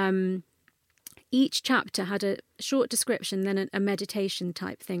 each chapter had a short description, then a meditation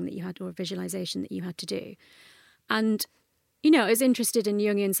type thing that you had, or a visualization that you had to do. And, I was interested in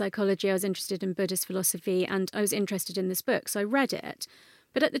Jungian psychology, I was interested in Buddhist philosophy, and I was interested in this book. So I read it,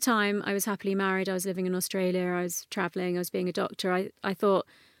 But at the time, I was happily married. I was living in Australia. I was travelling. I was being a doctor. I thought,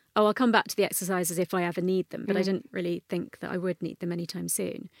 oh, I'll come back to the exercises if I ever need them. But I didn't really think that I would need them anytime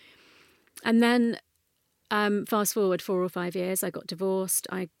soon. And then fast forward 4 or 5 years, I got divorced.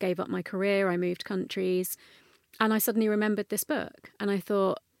 I gave up my career. I moved countries. And I suddenly remembered this book. And I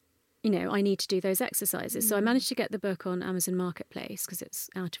thought, I need to do those exercises. So I managed to get the book on Amazon Marketplace because it's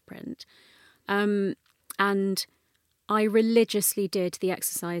out of print. And I religiously did the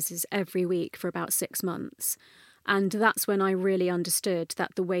exercises every week for about 6 months. And that's when I really understood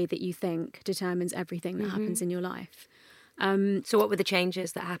that the way that you think determines everything that happens in your life. So what were the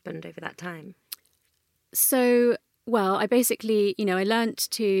changes that happened over that time? So, well, I basically, I learnt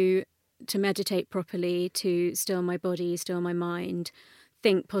to meditate properly, to still my body, still my mind,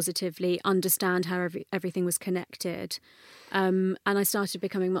 think positively, understand how everything was connected. And I started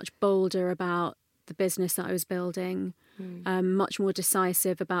becoming much bolder about the business that I was building, much more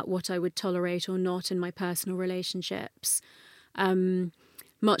decisive about what I would tolerate or not in my personal relationships,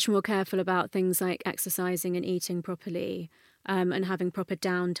 much more careful about things like exercising and eating properly, and having proper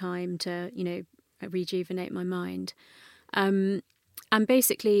downtime to, rejuvenate my mind. And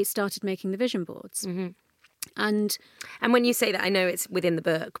basically started making the vision boards. And when you say that, I know it's within the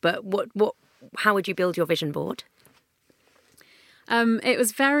book, but how would you build your vision board? It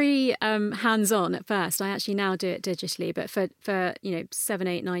was very hands-on at first. I actually now do it digitally, but for 7,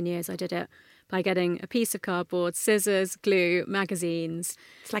 8, 9 years I did it by getting a piece of cardboard, scissors, glue, magazines.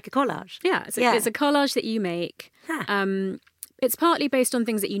 It's like a collage. Yeah, it's a collage that you make. Huh. It's partly based on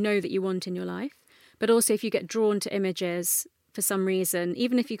things that you know that you want in your life, but also if you get drawn to images for some reason,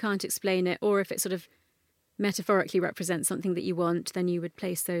 even if you can't explain it, or if it sort of metaphorically represents something that you want, then you would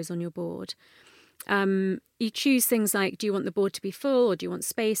place those on your board. You choose things like, do you want the board to be full or do you want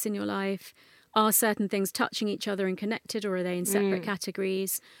space in your life? Are certain things touching each other and connected, or are they in separate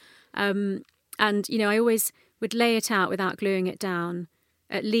categories? And, I always would lay it out without gluing it down,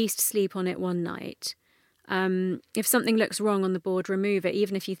 at least sleep on it one night. If something looks wrong on the board, remove it,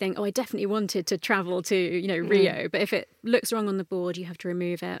 even if you think, oh, I definitely wanted to travel to, Rio. But if it looks wrong on the board, you have to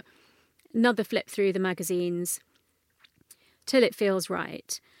remove it. Another flip through the magazines till it feels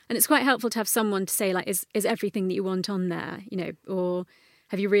right. And it's quite helpful to have someone to say, like, is everything that you want on there, or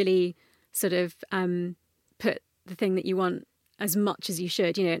have you really sort of put the thing that you want as much as you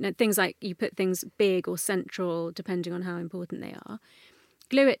should, and things like you put things big or central, depending on how important they are.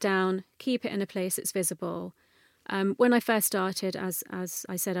 Glue it down, keep it in a place that's visible. When I first started, as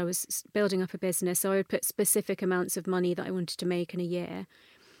I said, I was building up a business, so I would put specific amounts of money that I wanted to make in a year.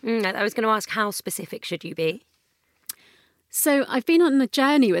 I was going to ask, how specific should you be? So I've been on a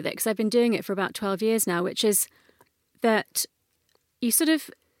journey with it because I've been doing it for about 12 years now, which is that you sort of,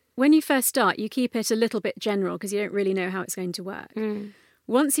 when you first start, you keep it a little bit general because you don't really know how it's going to work.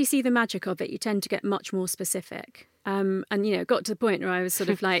 Once you see the magic of it, you tend to get much more specific. And, got to the point where I was sort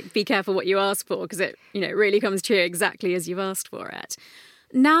of like, be careful what you ask for because it, really comes true exactly as you've asked for it.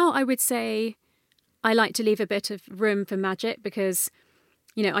 Now I would say I like to leave a bit of room for magic because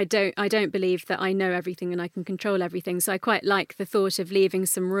I don't believe that I know everything and I can control everything. So I quite like the thought of leaving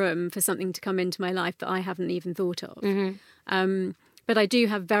some room for something to come into my life that I haven't even thought of. But I do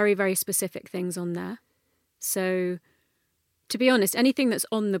have very, very specific things on there. So to be honest, anything that's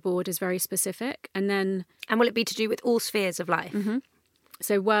on the board is very specific. And will it be to do with all spheres of life?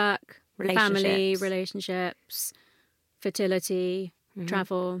 So work, family, relationships, fertility,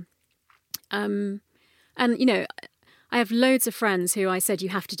 travel. I have loads of friends who I said, you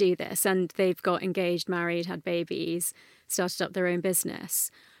have to do this. And they've got engaged, married, had babies, started up their own business.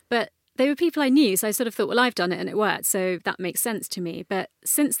 But they were people I knew. So I sort of thought, well, I've done it and it worked. So that makes sense to me. But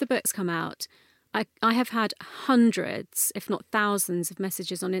since the book's come out, I have had hundreds, if not thousands, of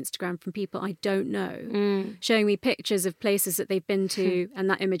messages on Instagram from people I don't know, showing me pictures of places that they've been to. And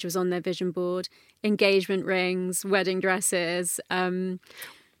that image was on their vision board, engagement rings, wedding dresses.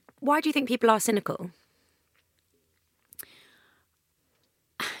 Why do you think people are cynical?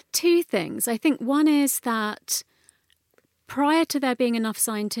 Two things. I think one is that prior to there being enough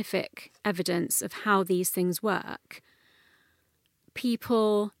scientific evidence of how these things work,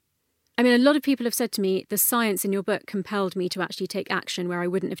 a lot of people have said to me, the science in your book compelled me to actually take action where I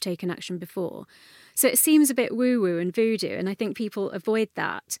wouldn't have taken action before. So it seems a bit woo-woo and voodoo, and I think people avoid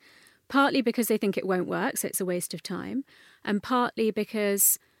that, partly because they think it won't work, so it's a waste of time, and partly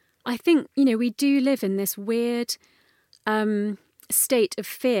because I think, we do live in this weird state of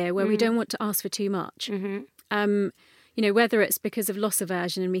fear where we don't want to ask for too much. Whether it's because of loss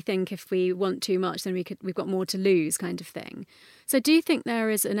aversion and we think if we want too much then we've got more to lose kind of thing. So I do think there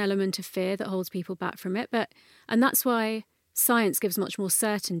is an element of fear that holds people back from it, and that's why science gives much more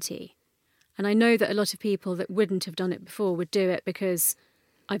certainty. And I know that a lot of people that wouldn't have done it before would do it because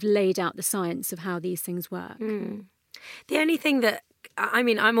I've laid out the science of how these things work. The only thing that, I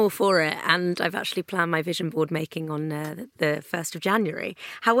mean, I'm all for it, and I've actually planned my vision board making on the 1st of January.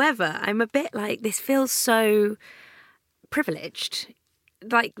 However, I'm a bit like, this feels so privileged.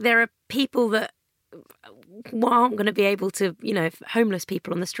 Like, there are people that aren't going to be able to, homeless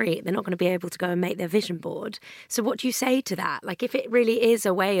people on the street, they're not going to be able to go and make their vision board. So what do you say to that? Like, if it really is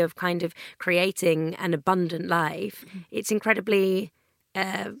a way of kind of creating an abundant life, it's incredibly,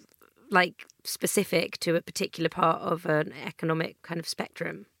 specific to a particular part of an economic kind of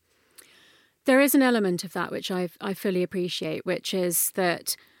spectrum. There is an element of that which I fully appreciate, which is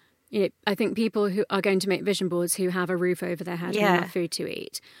that, I think people who are going to make vision boards who have a roof over their head and enough food to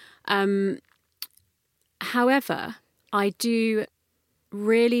eat. However, I do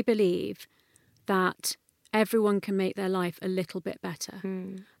really believe that everyone can make their life a little bit better.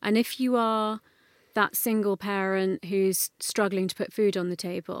 And if you are that single parent who's struggling to put food on the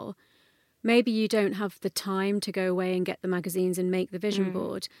table, maybe you don't have the time to go away and get the magazines and make the vision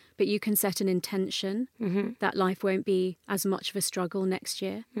board, but you can set an intention that life won't be as much of a struggle next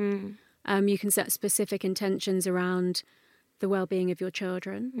year. You can set specific intentions around the well-being of your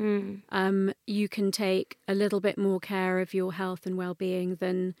children. You can take a little bit more care of your health and well-being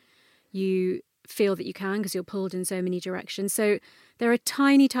than you feel that you can because you're pulled in so many directions. So there are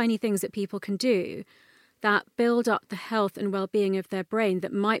tiny, tiny things that people can do that build up the health and well-being of their brain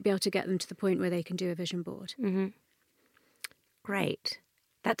that might be able to get them to the point where they can do a vision board. Great.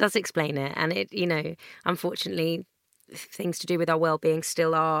 That does explain it. And it, unfortunately, things to do with our well-being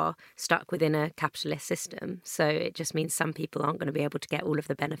still are stuck within a capitalist system. So it just means some people aren't going to be able to get all of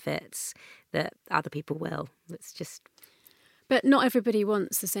the benefits that other people will. It's just... But not everybody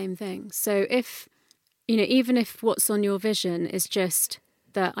wants the same thing. So if, even if what's on your vision is just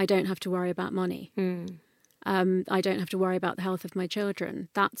that I don't have to worry about money, I don't have to worry about the health of my children,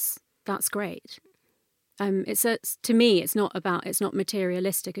 that's great. To me, it's not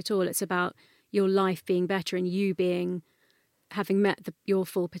materialistic at all. It's about your life being better and you having met your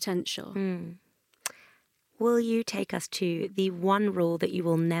full potential. Will you take us to the one rule that you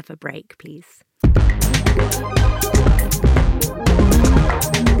will never break, please?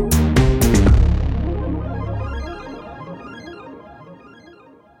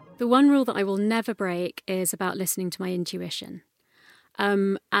 The one rule that I will never break is about listening to my intuition.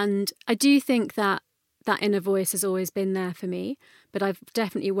 And I do think that inner voice has always been there for me, but I've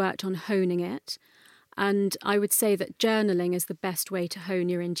definitely worked on honing it. And I would say that journaling is the best way to hone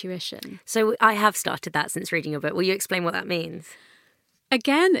your intuition. So I have started that since reading your book. Will you explain what that means?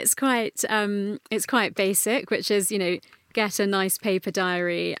 Again, it's quite basic, which is, get a nice paper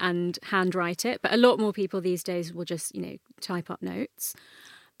diary and handwrite it. But a lot more people these days will just, type up notes.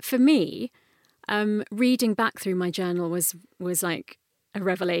 For me, reading back through my journal was like a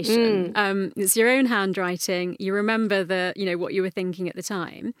revelation. It's your own handwriting. You remember what you were thinking at the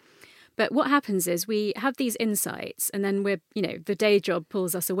time. But what happens is we have these insights and then the day job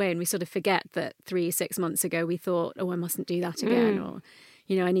pulls us away and we sort of forget that 3-6 months ago we thought, I mustn't do that again. Or,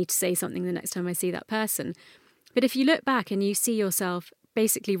 I need to say something the next time I see that person. But if you look back and you see yourself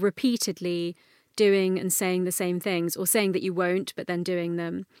basically repeatedly doing and saying the same things, or saying that you won't, but then doing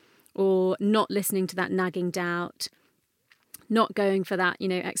them, or not listening to that nagging doubt, not going for that,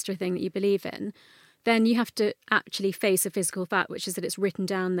 extra thing that you believe in, then you have to actually face a physical fact, which is that it's written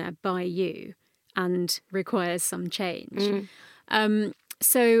down there by you and requires some change.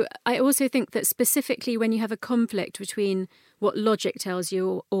 So I also think that specifically when you have a conflict between what logic tells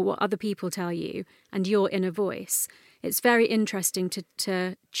you or what other people tell you and your inner voice, it's very interesting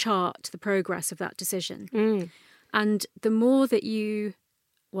to chart the progress of that decision. And the more that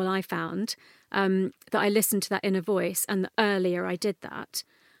I found that I listened to that inner voice, and the earlier I did that,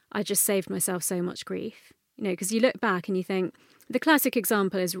 I just saved myself so much grief. Because you look back and you think, the classic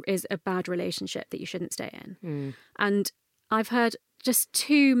example is a bad relationship that you shouldn't stay in. And I've heard just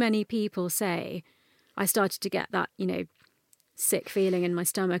too many people say, I started to get that, sick feeling in my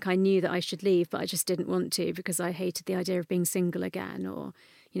stomach. I knew that I should leave, but I just didn't want to because I hated the idea of being single again or,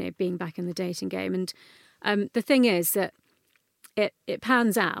 being back in the dating game. And the thing is that it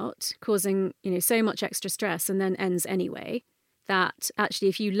pans out, causing, so much extra stress and then ends anyway, that actually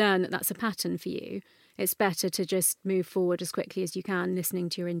if you learn that that's a pattern for you, it's better to just move forward as quickly as you can, listening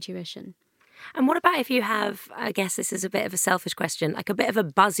to your intuition. And what about if you have, I guess this is a bit of a selfish question, like a bit of a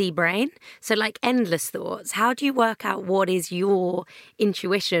buzzy brain? So like endless thoughts. How do you work out what is your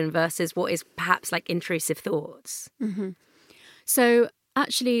intuition versus what is perhaps like intrusive thoughts? So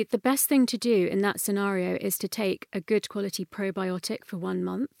Actually, the best thing to do in that scenario is to take a good quality probiotic for 1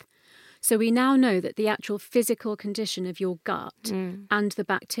 month. So we now know that the actual physical condition of your gut and the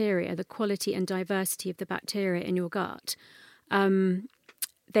bacteria, the quality and diversity of the bacteria in your gut,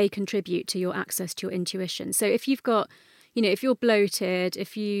 they contribute to your access to your intuition. So if you've got, if you're bloated,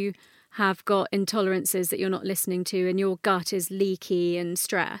 if you have got intolerances that you're not listening to and your gut is leaky and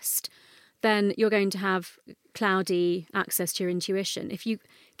stressed, then you're going to have cloudy access to your intuition. If you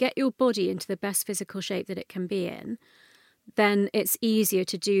get your body into the best physical shape that it can be in, then it's easier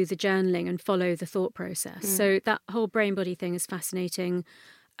to do the journaling and follow the thought process. So that whole brain-body thing is fascinating.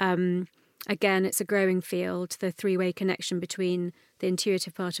 Again, it's a growing field, the three-way connection between the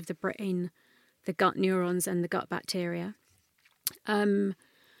intuitive part of the brain, the gut neurons and the gut bacteria.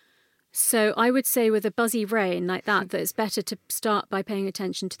 So I would say with a buzzy brain like that it's better to start by paying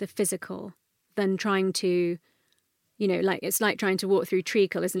attention to the physical than trying to, it's like trying to walk through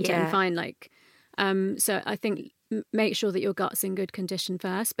treacle, isn't it? And find so I think make sure that your gut's in good condition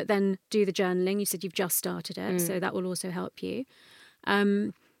first, but then do the journaling. You said you've just started it, so that will also help you.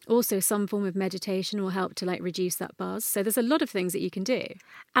 Also, some form of meditation will help to reduce that buzz. So there's a lot of things that you can do.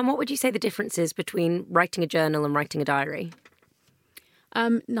 And what would you say the difference is between writing a journal and writing a diary?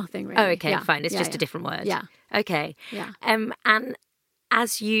 Nothing really. Oh, okay, fine. It's just a different word. Yeah. Okay. Yeah. And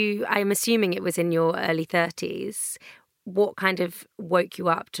I'm assuming it was in your early 30s, what kind of woke you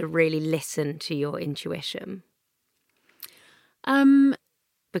up to really listen to your intuition?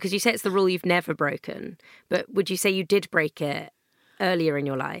 Because you say it's the rule you've never broken, but would you say you did break it earlier in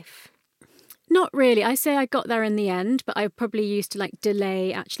your life? Not really. I say I got there in the end, but I probably used to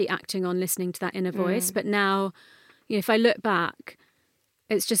delay actually acting on listening to that inner voice. But now, if I look back,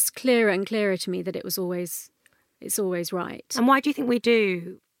 it's just clearer and clearer to me that it's always right. And why do you think we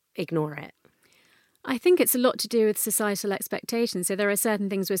do ignore it? I think it's a lot to do with societal expectations. So there are certain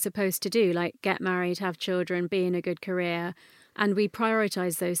things we're supposed to do, like get married, have children, be in a good career, and we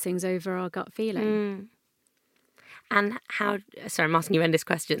prioritise those things over our gut feeling. And sorry, I'm asking you endless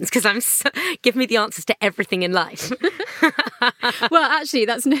questions because give me the answers to everything in life. Well, actually,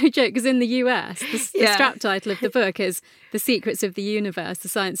 that's no joke, because in the US, the strap title of the book is The Secrets of the Universe, The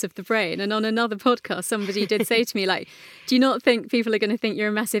Science of the Brain. And on another podcast, somebody did say to me, do you not think people are going to think you're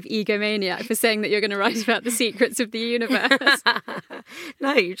a massive egomaniac for saying that you're going to write about the secrets of the universe?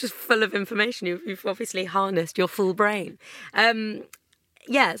 No, you're just full of information. You've obviously harnessed your full brain.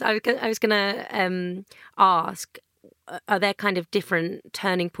 Yes, I was going to ask, are there kind of different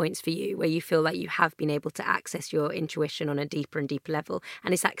turning points for you where you feel like you have been able to access your intuition on a deeper and deeper level?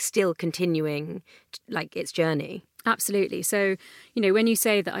 And is that still continuing its journey? Absolutely. So, when you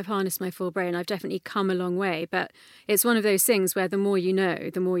say that I've harnessed my full brain, I've definitely come a long way. But it's one of those things where the more you know,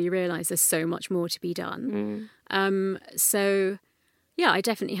 the more you realise there's so much more to be done. So, yeah, I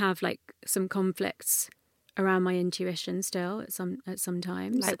definitely have some conflicts around my intuition still at some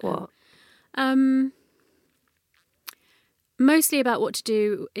times. Like what? Mostly about what to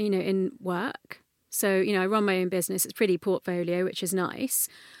do, in work. So, I run my own business. It's pretty portfolio, which is nice.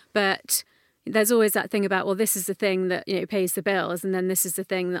 But there's always that thing about, well, this is the thing that, pays the bills. And then this is the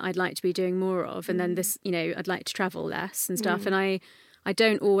thing that I'd like to be doing more of. And then this, I'd like to travel less and stuff. And I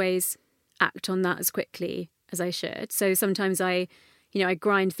don't always act on that as quickly as I should. So sometimes I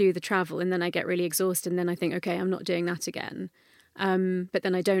grind through the travel and then I get really exhausted. And then I think, okay, I'm not doing that again. But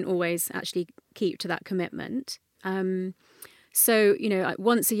then I don't always actually keep to that commitment. So,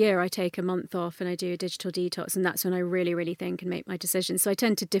 once a year I take a month off and I do a digital detox, and that's when I really, really think and make my decisions. So I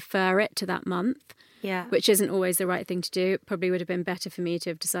tend to defer it to that month, which isn't always the right thing to do. It probably would have been better for me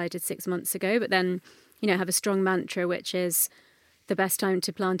to have decided 6 months ago. But then, have a strong mantra, which is the best time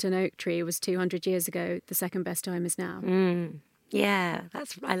to plant an oak tree was 200 years ago. The second best time is now. Yeah,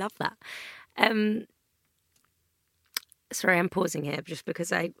 I love that. Sorry, I'm pausing here just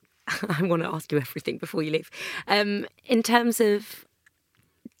because I want to ask you everything before you leave. In terms of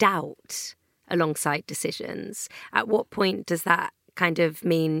doubt alongside decisions, at what point does that kind of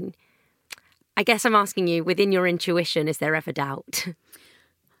mean? I guess I'm asking you, within your intuition, is there ever doubt?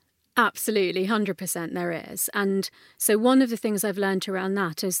 Absolutely, 100% there is. And so one of the things I've learned around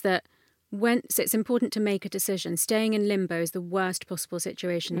that is that so it's important to make a decision. Staying in limbo is the worst possible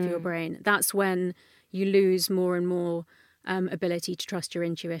situation for your brain. That's when you lose more and more ability to trust your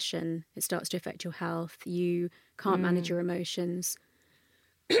intuition. It starts to affect your health. You can't manage your emotions.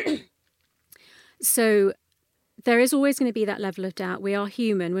 So there is always going to be that level of doubt. We are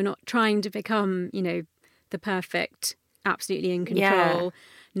human. We're not trying to become, the perfect, absolutely in control,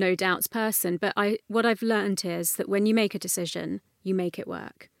 no doubts person. But what I've learned is that when you make a decision, you make it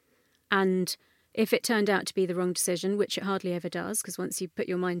work. And if it turned out to be the wrong decision, which it hardly ever does, because once you put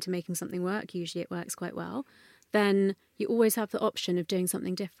your mind to making something work, usually it works quite well, then you always have the option of doing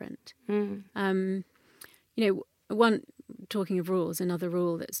something different. Talking of rules, another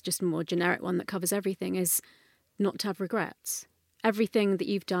rule that's just a more generic one that covers everything is not to have regrets. Everything that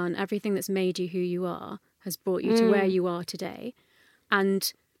you've done, everything that's made you who you are, has brought you to where you are today.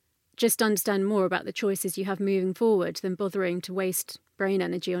 And just understand more about the choices you have moving forward than bothering to waste brain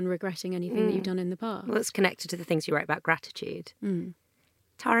energy on regretting anything that you've done in the past. Well, it's connected to the things you wrote about gratitude.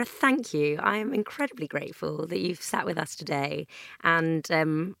 Tara, thank you. I am incredibly grateful that you've sat with us today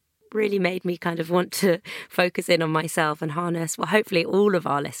and really made me kind of want to focus in on myself and harness, well, hopefully all of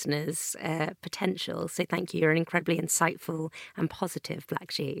our listeners' potential. So thank you. You're an incredibly insightful and positive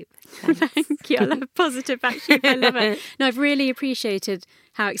black sheep. Thank you. I love positive black sheep. I love it. No, I've really appreciated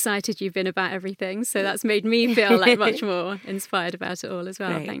how excited you've been about everything. So that's made me feel like much more inspired about it all as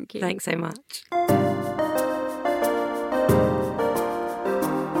well. Great. Thank you. Thanks so much.